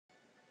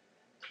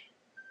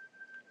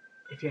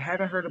If you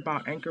haven't heard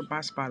about Anchor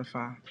by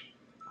Spotify,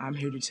 I'm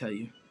here to tell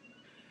you.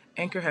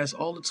 Anchor has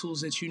all the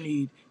tools that you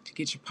need to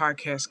get your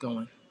podcast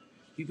going.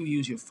 You can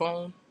use your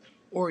phone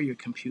or your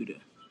computer,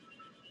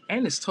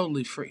 and it's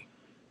totally free.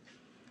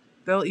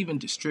 They'll even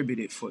distribute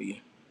it for you.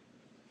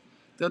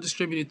 They'll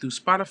distribute it through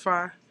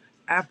Spotify,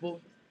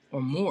 Apple,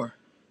 or more.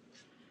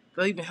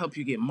 They'll even help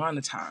you get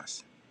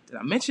monetized. Did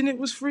I mention it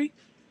was free?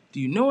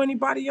 Do you know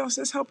anybody else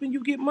that's helping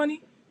you get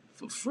money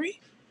for free?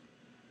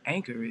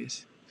 Anchor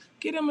is.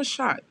 Give them a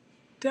shot.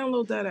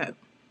 Download that app.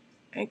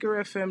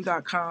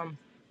 AnchorFM.com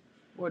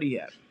or the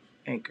app.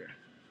 Anchor.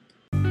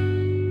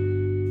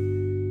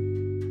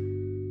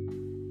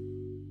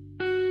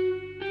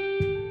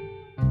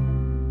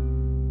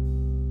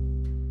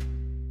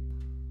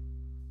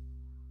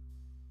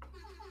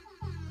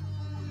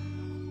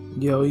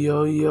 Yo,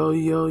 yo, yo,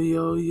 yo,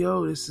 yo,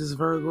 yo. This is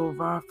Virgo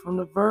Vibe from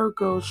the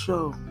Virgo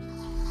Show.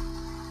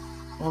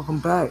 Welcome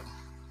back.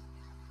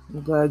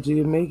 I'm glad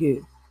you can make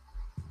it.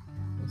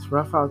 It's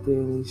rough out there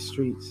in these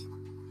streets.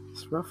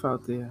 It's rough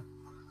out there.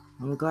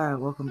 I'm glad.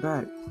 Welcome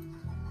back.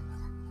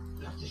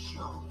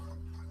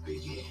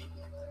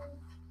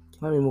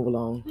 Let me move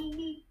along.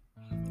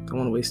 Don't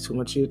want to waste too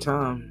much of your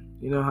time.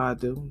 You know how I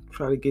do.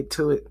 Try to get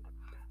to it.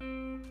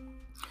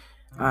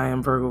 I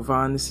am Virgo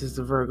Vaughn. This is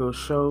the Virgo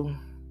Show.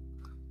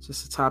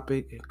 Just a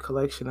topic, a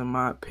collection of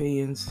my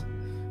opinions.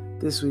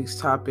 This week's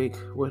topic,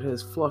 what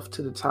has fluffed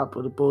to the top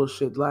of the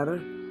bullshit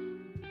ladder.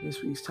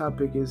 This week's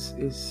topic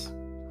is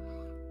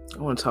I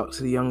want to talk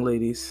to the young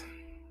ladies.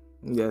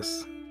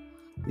 Yes,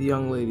 the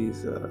young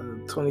ladies,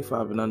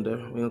 25 and under.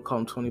 We're going to call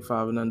them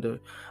 25 and under.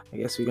 I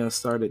guess we're going to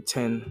start at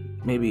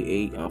 10, maybe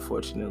 8,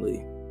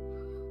 unfortunately.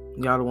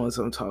 Y'all the ones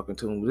I'm talking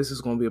to. This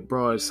is going to be a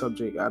broad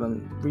subject. I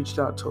done reached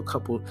out to a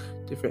couple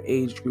different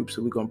age groups,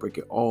 so we're going to break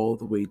it all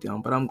the way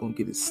down. But I'm going to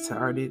get it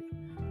started.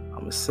 I'm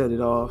going to set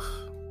it off.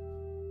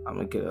 I'm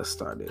going to get us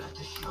started.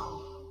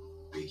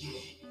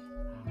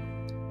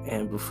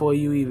 And before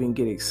you even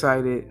get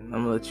excited,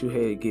 I'm going to let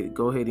you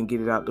go ahead and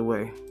get it out the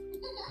way.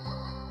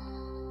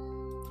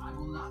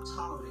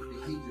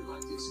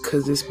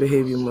 Because this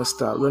behavior must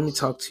stop. Let me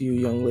talk to you,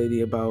 young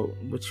lady, about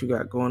what you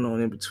got going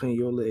on in between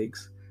your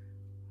legs.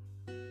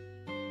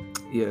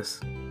 Yes,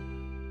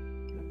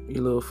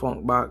 your little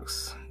funk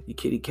box, your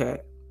kitty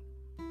cat,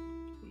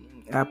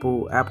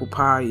 apple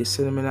pie, your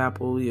cinnamon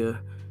apple, your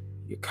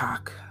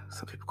cock.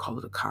 Some people call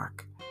it a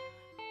cock.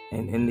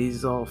 And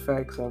these are all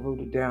facts. I wrote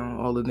it down.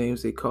 All the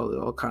names they call it,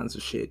 all kinds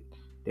of shit.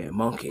 That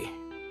monkey,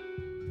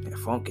 that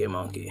funky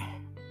monkey,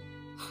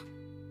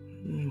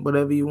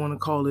 whatever you want to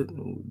call it.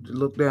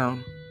 Look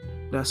down.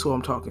 That's who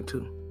I'm talking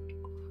to.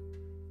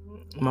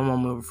 My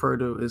mama referred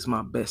to it as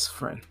my best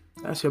friend.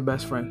 That's your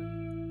best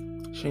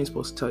friend. She ain't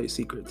supposed to tell you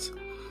secrets.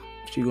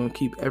 She gonna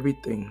keep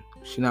everything.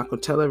 She not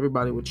gonna tell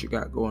everybody what you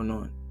got going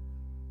on.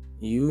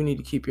 You need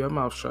to keep your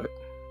mouth shut.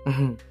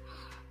 And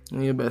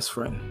your best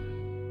friend.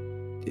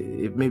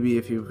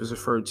 If it was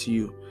referred to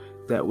you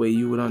that way,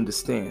 you would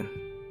understand.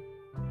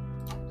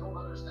 Don't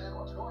understand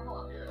what's going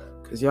on here.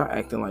 Cause y'all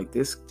acting like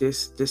this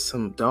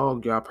some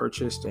dog y'all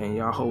purchased and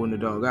y'all holding the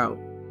dog out.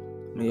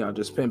 And y'all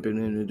just pimping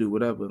him to do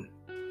whatever.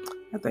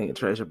 That thing a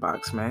treasure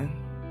box, man.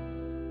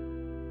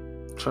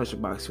 Treasure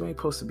box. You ain't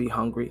supposed to be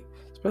hungry,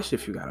 especially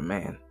if you got a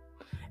man.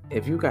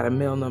 If you got a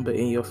male number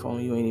in your phone,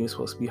 you ain't even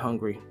supposed to be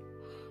hungry.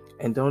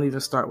 And don't even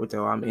start with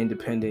that. I'm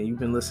independent. You've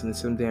been listening to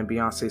some damn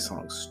Beyonce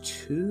songs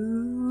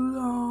too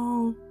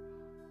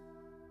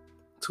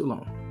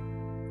long.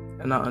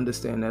 And I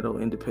understand that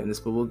old independence,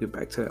 but we'll get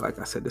back to that. Like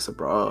I said, this is a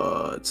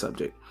broad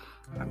subject.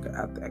 I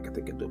can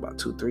think I do about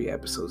 2-3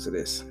 episodes of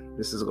this.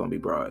 This is gonna be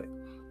broad.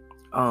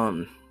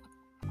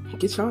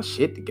 Get y'all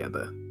shit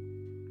together.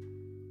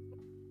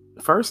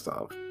 First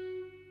off,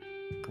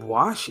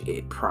 wash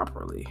it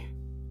properly.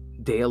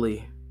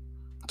 Daily.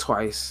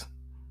 Twice.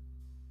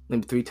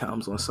 Maybe 3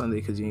 times on Sunday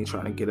because you ain't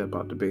trying to get up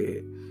out the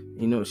bed.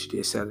 You know what you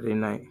did Saturday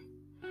night.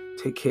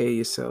 Take care of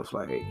yourself,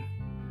 like.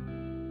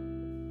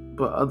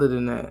 But other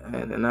than that,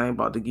 and I ain't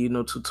about to give you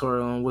no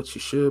tutorial on what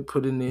you should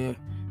put in there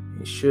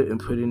and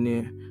shouldn't put in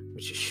there,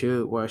 what you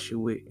should wash it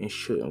with and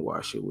shouldn't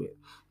wash it with.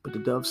 But the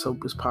Dove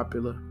soap is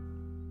popular.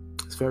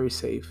 It's very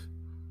safe.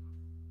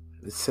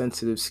 It's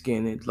sensitive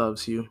skin. It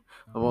loves you.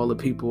 Of all the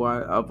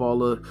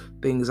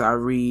things I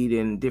read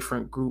in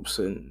different groups,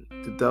 and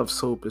the Dove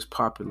soap is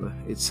popular.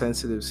 It's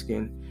sensitive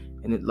skin,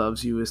 and it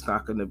loves you. It's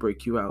not going to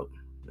break you out,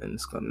 and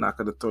it's not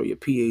going to throw your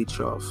pH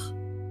off.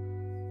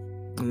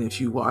 And if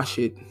you wash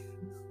it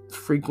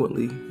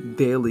frequently,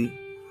 daily,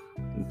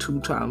 2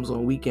 times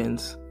on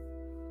weekends,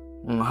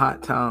 on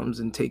hot times,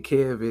 and take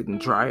care of it and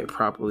dry it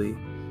properly,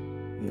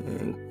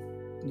 and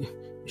it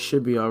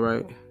should be all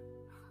right.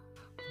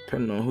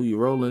 Depending on who you're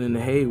rolling in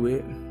the hay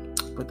with.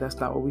 But that's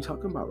not what we're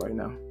talking about right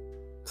now.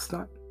 It's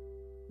not.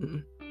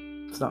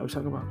 It's not what we're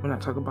talking about. We're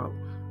not talking about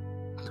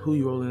who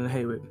you're rolling in the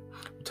hay with.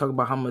 We're talking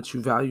about how much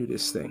you value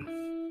this thing.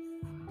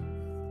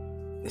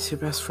 It's your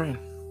best friend.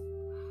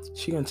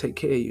 She gonna take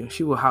care of you.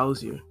 She will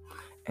house you.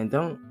 And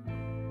don't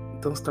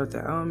start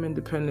that, I'm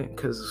independent,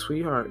 because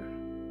sweetheart,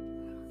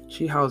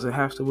 she housing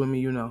half the women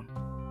you know.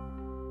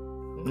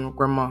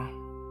 Grandma,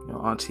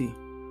 your auntie,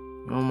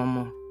 your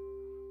mama,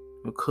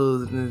 your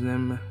cousins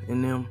and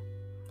them.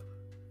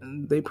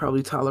 And they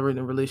probably tolerate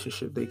a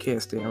relationship they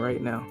can't stand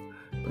right now.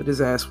 But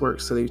his ass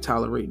works, so they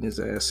tolerating his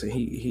ass, and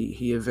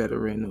he a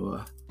veteran,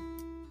 or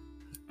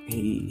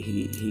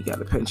he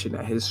got a pension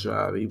at his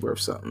job. He worth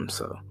something,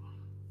 so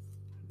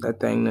that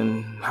thing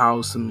then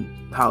house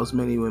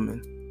many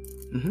women.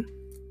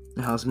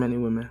 House many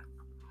women.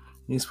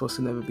 You're supposed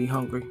to never be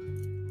hungry.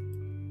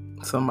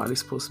 Somebody's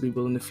supposed to be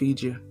willing to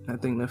feed you. I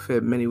think that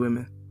fed many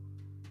women.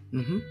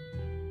 And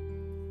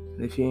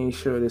if you ain't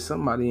sure, there's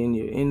somebody in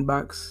your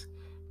inbox,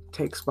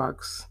 text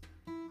box,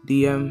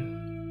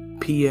 DM,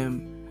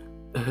 PM,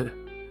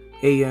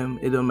 AM.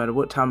 It don't matter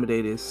what time of day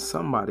it is.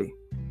 Somebody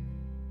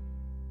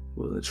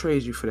will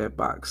trade you for that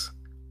box,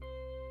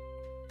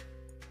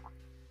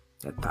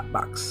 that top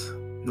box,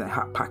 that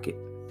hot pocket,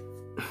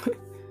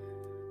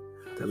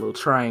 that little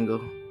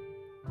triangle.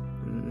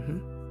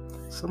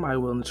 Somebody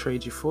willing to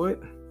trade you for it.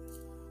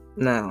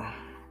 Now,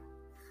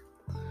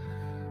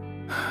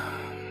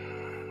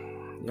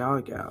 y'all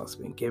gals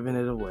been giving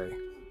it away.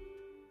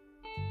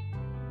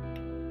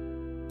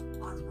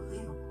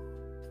 Unbelievable.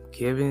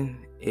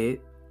 Giving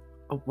it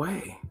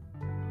away.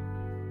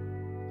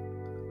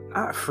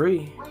 Not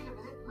free. Wait a minute,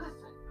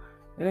 listen.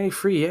 It ain't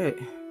free yet.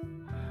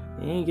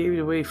 You ain't gave it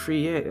away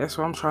free yet. That's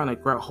why I'm trying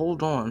to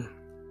hold on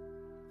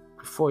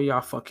before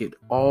y'all fuck it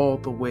all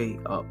the way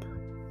up.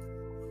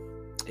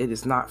 It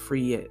is not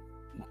free yet.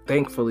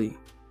 Thankfully,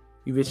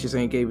 you bitches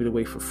ain't gave it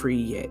away for free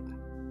yet.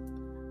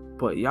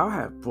 But y'all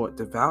have brought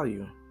the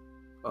value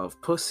of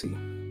pussy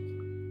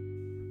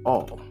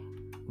all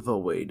the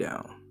way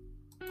down.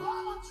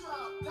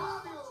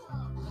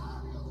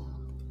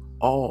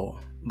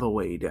 All the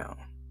way down.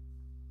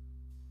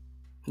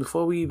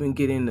 Before we even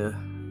get into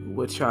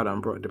what y'all done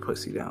brought the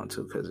pussy down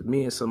to, because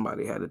me and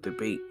somebody had a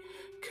debate,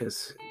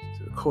 because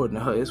according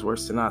to her, it's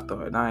worse than I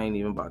thought, and I ain't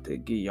even about to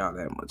give y'all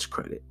that much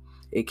credit.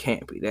 It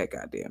can't be that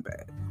goddamn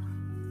bad.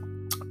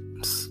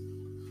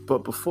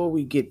 But before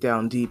we get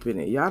down deep in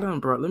it, y'all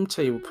done brought, let me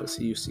tell you what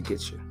pussy used to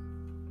get you.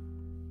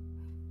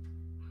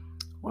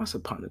 Once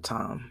upon a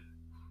time,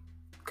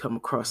 come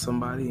across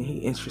somebody and he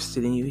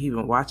interested in you, he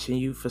been watching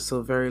you for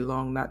so very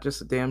long, not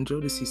just a damn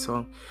Jodeci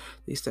song.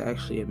 They used to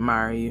actually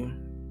admire you,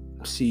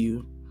 see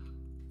you,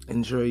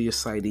 enjoy your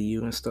sight of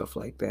you and stuff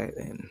like that.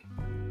 And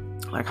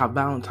like how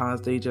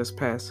Valentine's Day just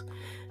passed,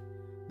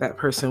 that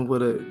person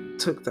would have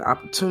took the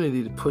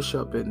opportunity to push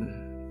up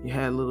and you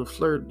had a little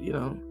flirt,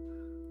 little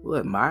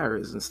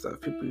admirers and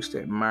stuff. People used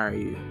to admire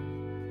you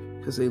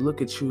because they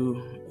look at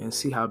you and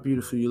see how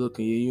beautiful you look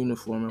in your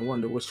uniform and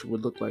wonder what you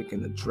would look like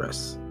in a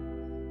dress.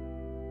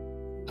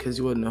 Because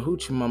you wasn't a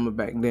hoochie mama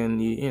back then,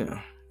 you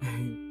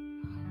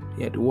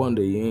had to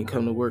wonder. You ain't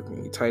come to work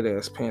in your tight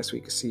ass pants so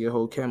you could see your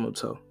whole camel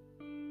toe.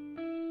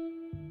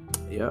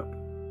 Yep,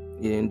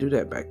 you didn't do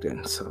that back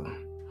then. So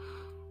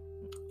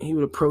he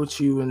would approach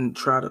you and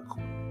try to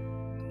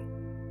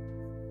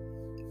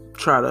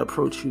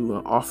approach you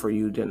and offer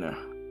you dinner.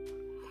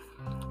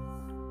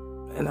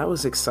 And that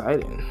was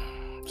exciting.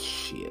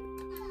 Shit.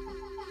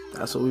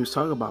 That's what we was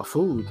talking about.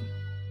 Food.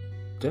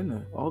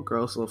 Dinner. All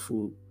girls love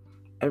food.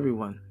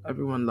 Everyone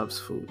loves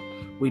food.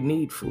 We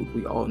need food.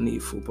 We all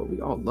need food, but we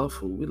all love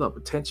food. We love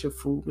attention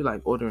food. We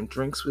like ordering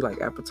drinks. We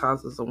like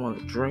appetizers. I want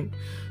a drink.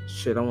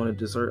 Shit, I want a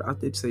dessert. I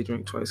did say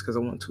drink twice because I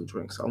want 2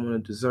 drinks. I want a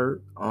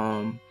dessert.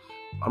 I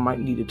might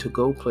need a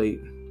to-go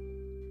plate.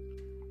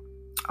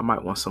 I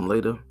might want some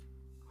later.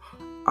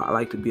 I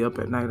like to be up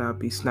at night. I'll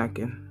be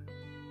snacking.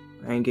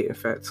 I ain't getting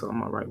fat, so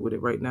I'm alright with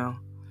it right now.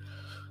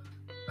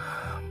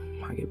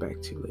 I'll get back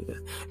to you later.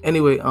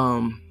 Anyway,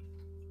 yeah,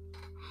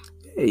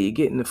 you're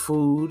getting the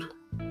food.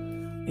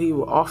 He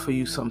will offer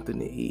you something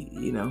to eat,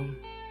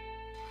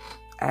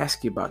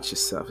 Ask you about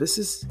yourself.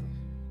 This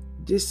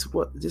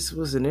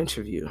was an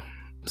interview.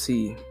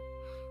 See,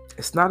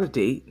 it's not a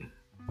date.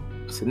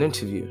 It's an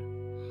interview.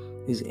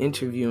 He's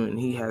interviewing.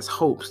 He has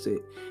hopes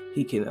that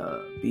he can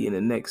be in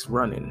the next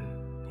running.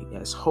 He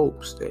has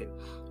hopes that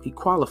he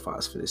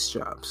qualifies for this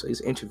job. So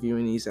he's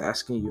interviewing. He's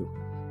asking you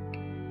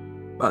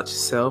about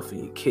yourself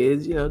and your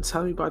kids.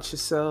 Tell me about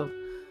yourself.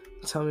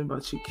 Tell me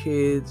about your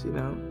kids.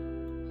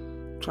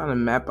 Trying to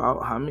map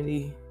out how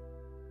many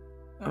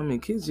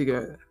kids you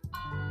got.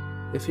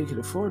 If he can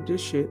afford this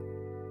shit,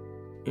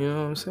 you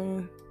know what I'm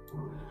saying?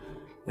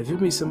 If you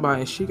meet somebody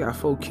and she got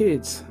 4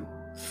 kids,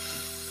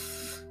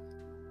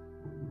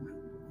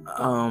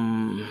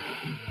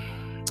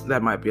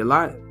 that might be a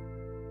lot.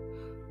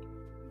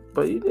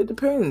 But it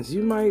depends.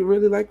 You might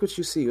really like what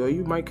you see, or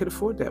you might could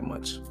afford that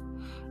much.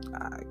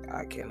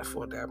 I can't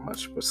afford that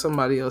much, but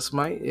somebody else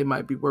might. It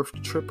might be worth the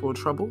trip or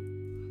trouble.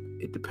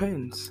 It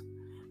depends.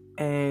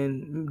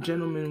 And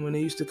gentlemen, when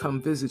they used to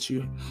come visit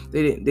you,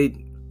 they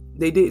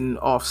didn't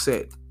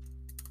offset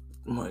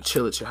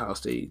chill at your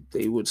house.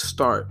 They would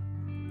start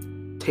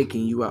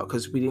taking you out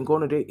because we didn't go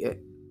on a date yet.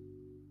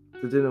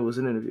 The dinner was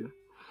an interview.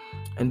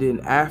 And then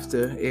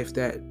after you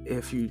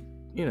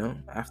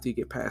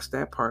get past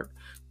that part,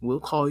 we'll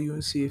call you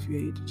and see if you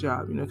hate the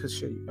job, because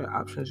you got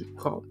options. You can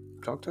call,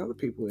 talk to other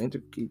people,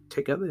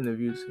 take other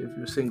interviews if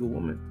you're a single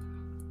woman.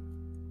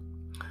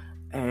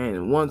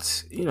 And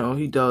once,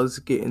 he does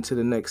get into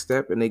the next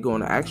step and they go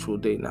on an actual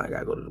date, now I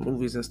gotta go to the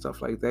movies and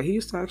stuff like that. He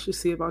used to actually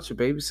see about your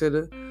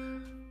babysitter,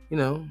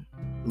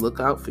 look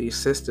out for your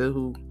sister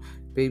who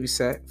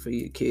babysat for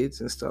your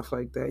kids and stuff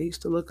like that. He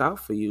used to look out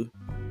for you.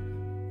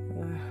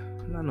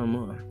 Not no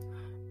more.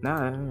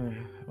 Nah,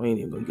 we ain't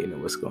even gonna get into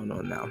what's going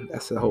on now.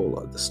 That's a whole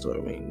other story.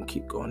 We ain't gonna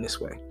keep going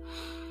this way.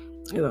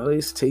 They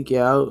used to take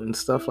you out and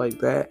stuff like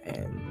that.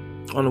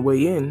 And on the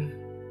way in,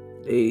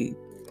 they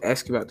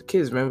ask you about the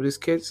kids. Remember these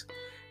kids?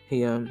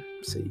 He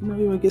said, you want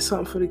to get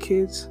something for the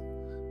kids?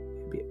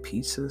 Maybe a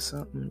pizza or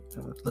something.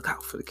 Look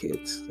out for the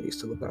kids. They used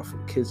to look out for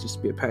the kids. Used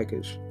to be a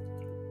package.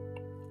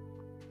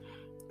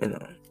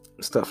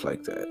 Stuff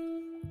like that.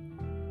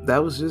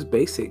 That was just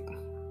basic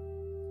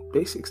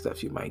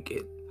stuff you might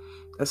get.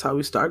 That's how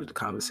we started the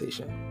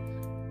conversation.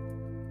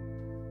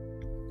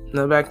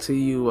 Now back to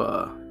you,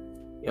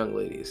 young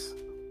ladies.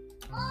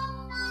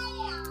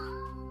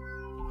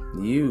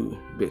 You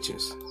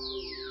bitches.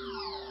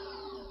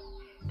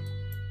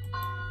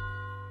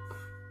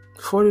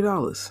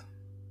 $40.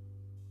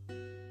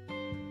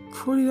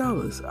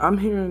 I'm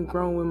hearing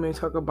grown women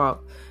talk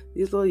about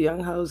these little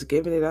young hoes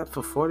giving it up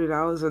for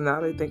 $40, and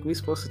now they think we're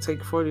supposed to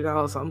take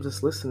 $40. I'm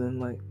just listening.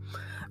 Like,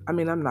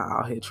 I'm not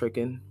out here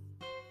tricking.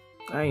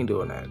 I ain't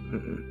doing that.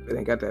 It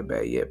ain't got that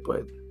bad yet,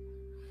 but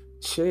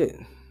shit.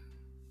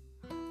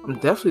 I'm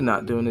definitely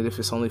not doing it if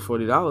it's only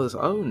 $40.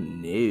 Oh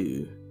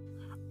no.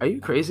 Are you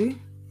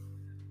crazy?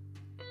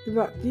 You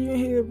didn't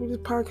hear this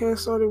podcast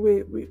started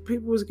with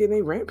people was getting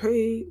their rent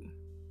paid?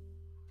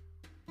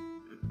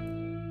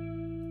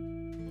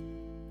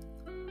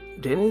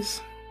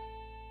 Dennis?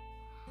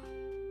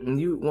 And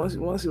you once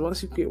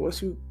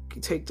you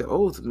take the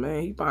oath,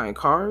 man, he buying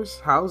cars,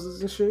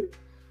 houses and shit.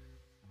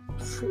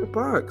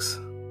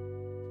 $3.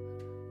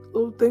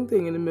 Little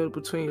thing in the middle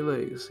between your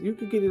legs. You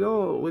could get it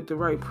all with the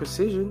right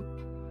precision.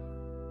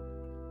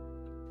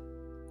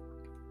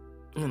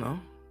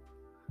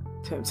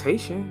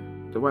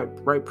 Temptation. The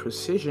right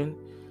precision.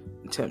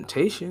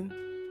 Temptation.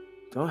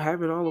 Don't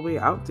have it all the way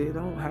out there.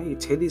 Don't have your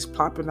titties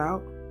plopping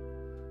out.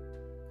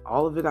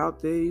 All of it out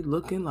there. You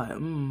looking like, I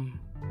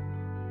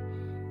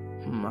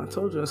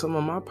told you in some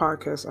of my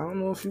podcasts, I don't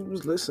know if you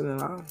was listening.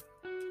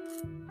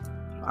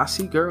 I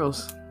see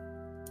girls.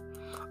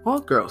 All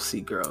girls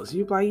see girls.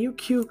 You like, you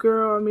cute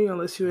girl.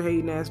 Unless you a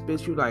hating ass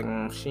bitch, you like,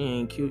 she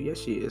ain't cute. Yes,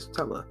 she is.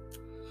 Tell her.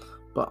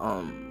 But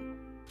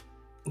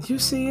you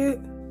see it.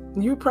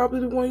 You're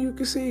probably the one you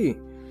can see.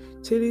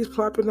 Titties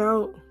plopping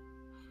out.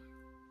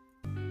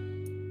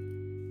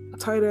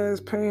 Tight ass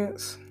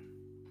pants.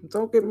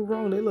 Don't get me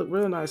wrong. They look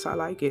real nice. I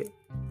like it.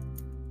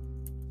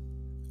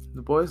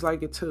 The boys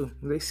like it too.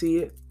 They see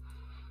it.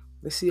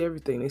 They see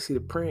everything. They see the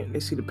print. They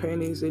see the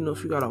panties. They know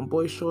if you got on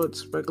boy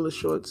shorts, regular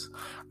shorts.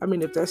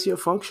 If that's your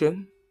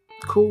function,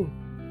 cool.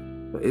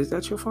 But is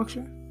that your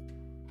function?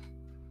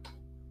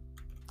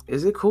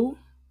 Is it cool?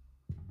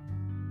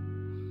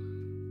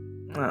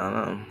 I don't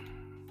know.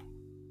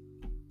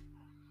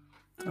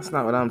 That's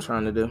not what I'm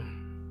trying to do.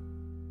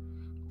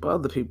 But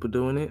other people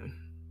doing it.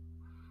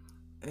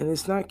 And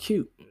it's not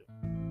cute.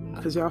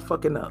 Because y'all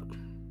fucking up.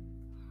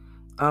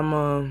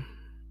 I'm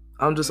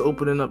just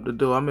opening up the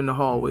door. I'm in the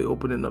hallway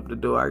opening up the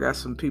door. I got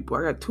some people.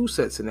 I got two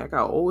sets in there. I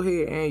got old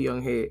head and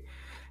young head.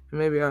 And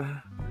maybe we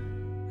don't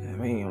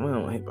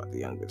hear about the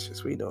young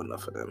bitches. We know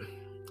enough of them.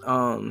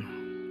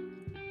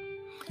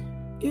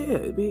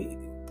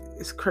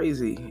 It's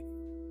crazy.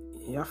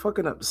 Y'all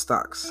fucking up the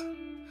stocks.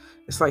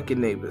 It's like your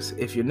neighbors.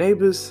 If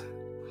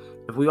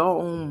we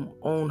all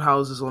own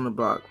houses on the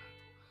block,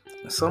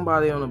 and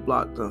somebody on the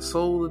block done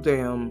sold a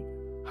damn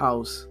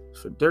house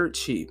for dirt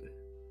cheap,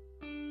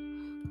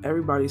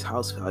 everybody's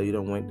house value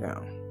done went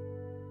down.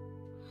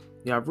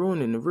 Y'all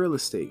ruining the real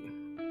estate.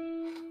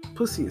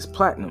 Pussy is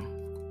platinum.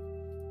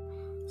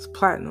 It's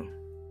platinum.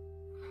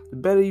 The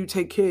better you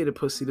take care of the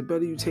pussy, the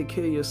better you take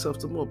care of yourself,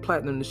 the more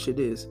platinum the shit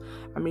is.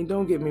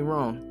 Don't get me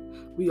wrong.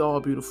 We all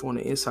beautiful on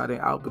the inside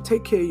and out, but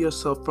take care of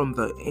yourself from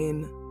the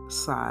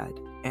inside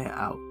and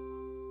out.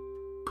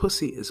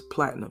 Pussy is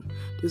platinum.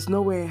 There's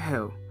no way in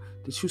hell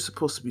that you're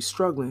supposed to be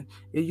struggling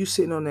if you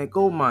sitting on that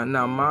gold mine.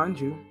 Now, mind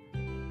you,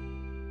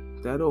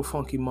 that old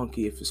funky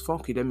monkey, if it's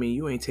funky, that means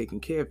you ain't taking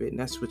care of it, and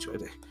that's what you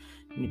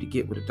need to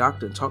get with a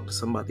doctor and talk to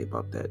somebody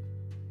about that.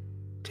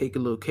 Take a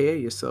little care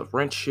of yourself.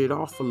 Rinse shit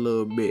off a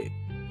little bit.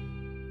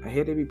 I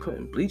hear they be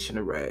putting bleach in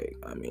the rag.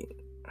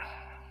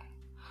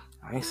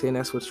 I ain't saying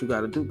that's what you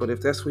gotta do, but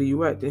if that's where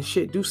you at, then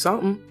shit, do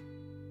something.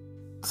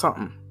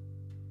 Something.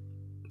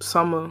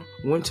 Summer,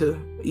 winter,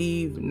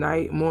 eve,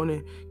 night,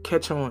 morning,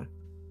 catch on.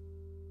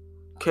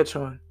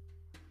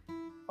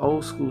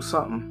 Old school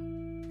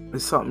something.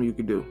 It's something you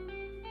can do.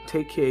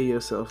 Take care of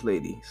yourself,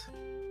 ladies.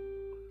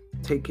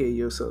 Take care of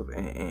yourself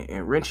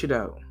and rinse it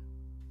out.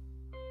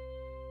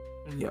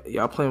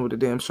 Y'all playing with the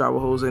damn shower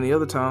hose any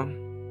other time.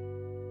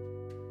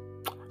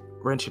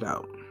 Rinse it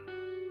out.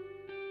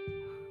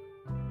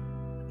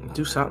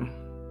 Do something.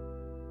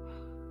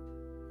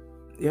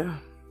 Yeah.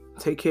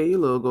 Take care of your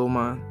little gold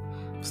mine.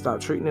 Stop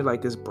treating it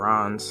like it's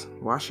bronze.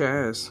 Wash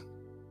your ass.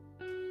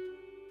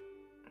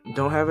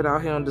 Don't have it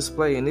out here on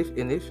display. And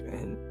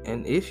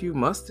if you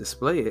must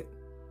display it,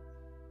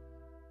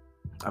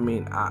 I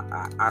mean,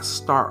 I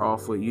start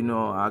off with,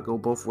 I go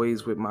both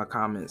ways with my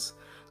comments.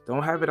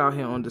 Don't have it out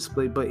here on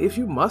display. But if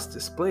you must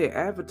display it,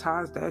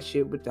 advertise that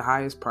shit with the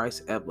highest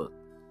price ever.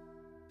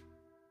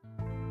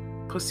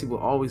 Pussy will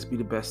always be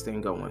the best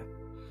thing going.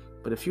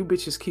 But if you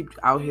bitches keep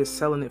out here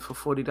selling it for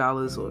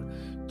 $40 or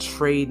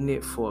trading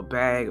it for a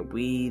bag of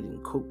weed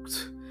and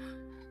cooked,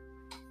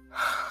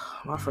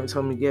 my friend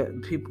told me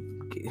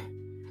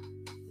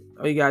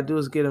all you gotta do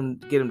is get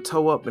them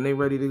toe up and they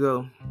ready to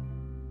go.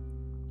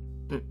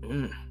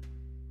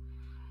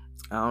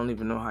 I don't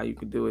even know how you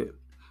could do it.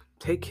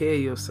 Take care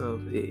of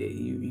yourself.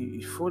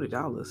 You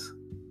 $40.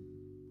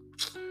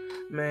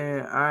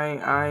 Man,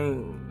 I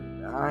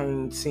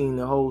ain't seen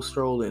the whole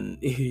stroll in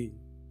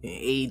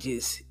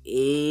ages.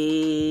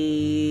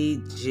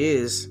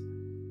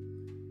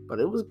 But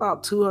it was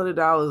about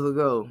 $200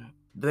 ago.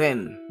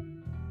 Then,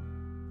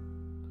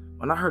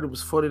 when I heard it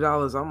was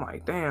 $40, I'm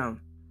like,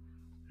 damn.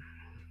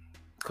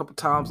 A couple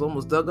times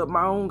almost dug up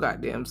my own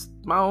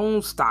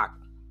stock.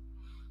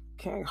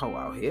 Can't hoe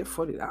out here.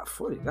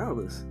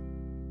 $40.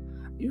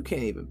 You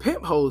can't even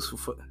pimp hoes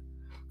for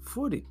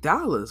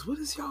 $40. What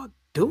is y'all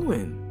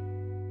doing?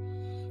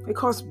 It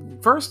costs,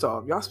 first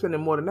off, y'all spending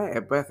more than that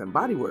at Bath and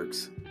Body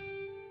Works.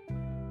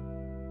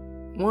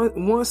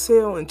 One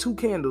sale and 2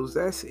 candles,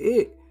 that's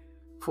it.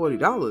 $40.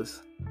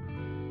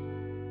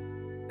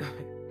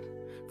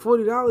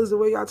 $40 the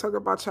way y'all talk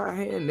about y'all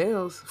hair and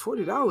nails.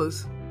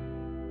 $40.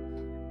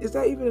 Is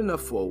that even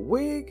enough for a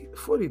wig?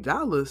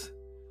 $40.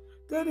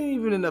 That ain't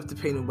even enough to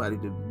pay nobody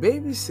to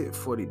babysit.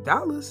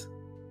 $40.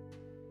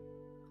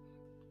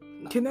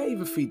 Can I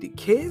even feed the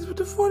kids with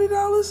the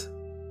 $40?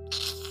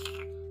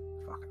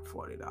 Fucking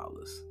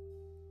 $40.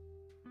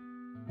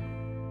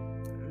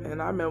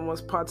 Man, I remember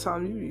once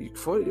part-time, you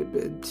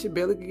 $40, shit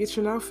barely could get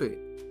you an outfit.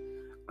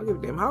 I give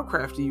a damn how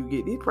crafty you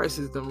get. These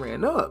prices done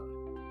ran up.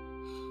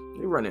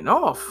 They're running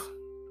off.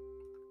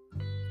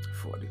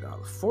 $40.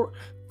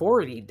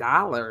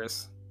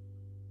 $40.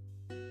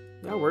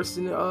 Y'all worse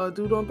than the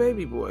dude on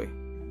Baby Boy.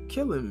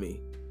 Killing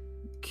me.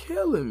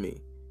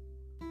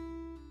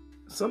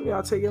 Some of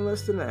y'all taking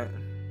less than that.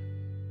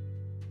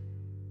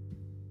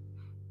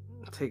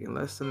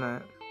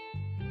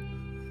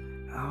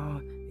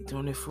 Oh, they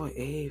doing it for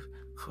Ave,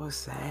 for a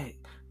sack,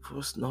 for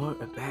a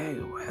snort, a bag,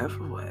 or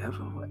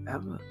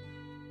whatever.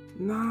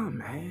 Nah,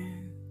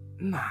 man.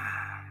 Nah.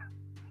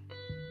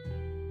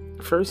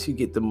 First you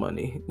get the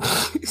money.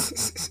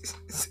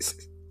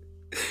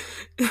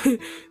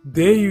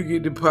 Then you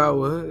get the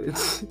power.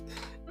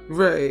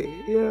 Right.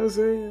 You know what I'm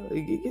saying?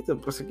 Like, get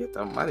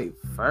the money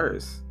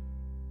first.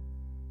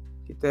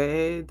 Get that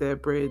head,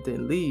 that bread,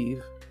 then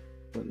leave.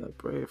 But the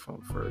bread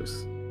from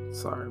first.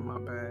 Sorry, my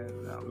bad.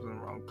 I was in the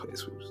wrong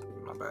place.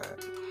 My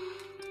bad.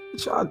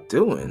 What y'all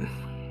doing?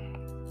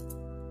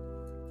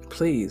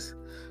 Please.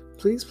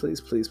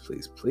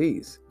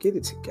 Get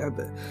it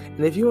together.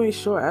 And if you ain't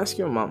sure, ask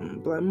your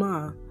mom. Like,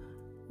 Ma,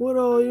 what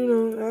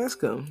all, ask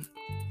them.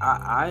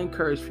 I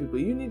encourage people,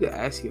 you need to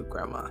ask your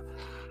grandma.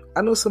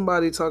 I know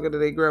somebody talking to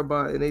their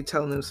grandma and they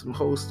telling them some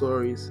whole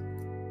stories.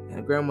 And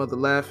the grandmother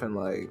laughing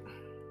like,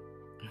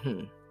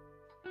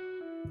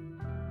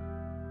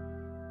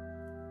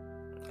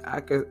 I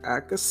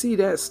could see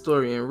that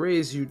story and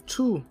raise you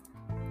too.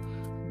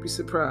 You'd be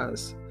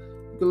surprised.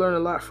 You can learn a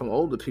lot from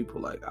older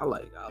people. Like I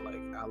like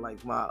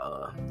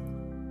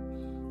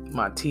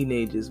my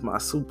teenagers, my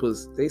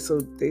supers. They so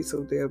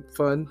damn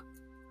fun.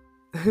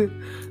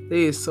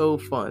 They is so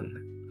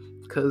fun.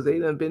 Cause they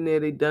done been there,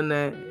 they done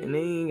that, and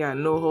they ain't got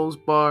no holds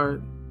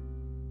barred,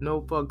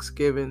 no fucks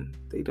given.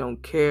 They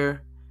don't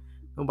care.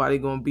 Nobody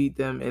gonna beat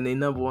them, and their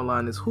number one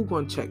line is, "Who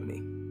gonna check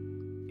me?"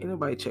 Ain't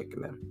nobody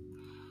checking them.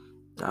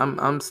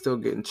 I'm still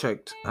getting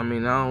checked. I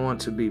mean, I don't want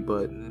to be,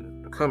 but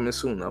coming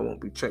soon, I won't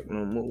be checked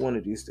no more one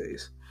of these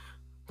days.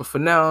 But for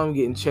now, I'm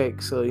getting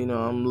checked, so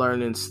I'm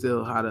learning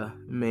still how to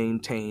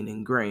maintain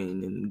and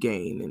grain and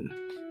gain and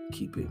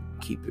keep it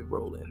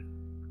rolling.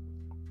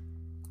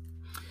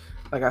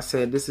 Like I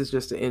said, this is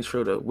just an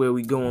intro to where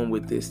we going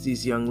with this.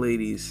 These young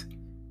ladies,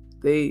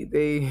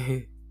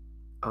 they,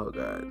 oh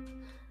God,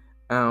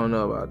 I don't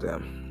know about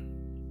them.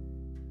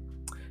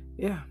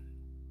 Yeah,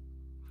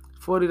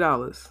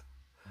 $40.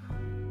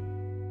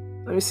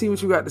 Let me see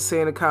what you got to say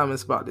in the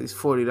comments about these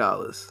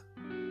 $40.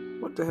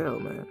 What the hell,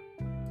 man?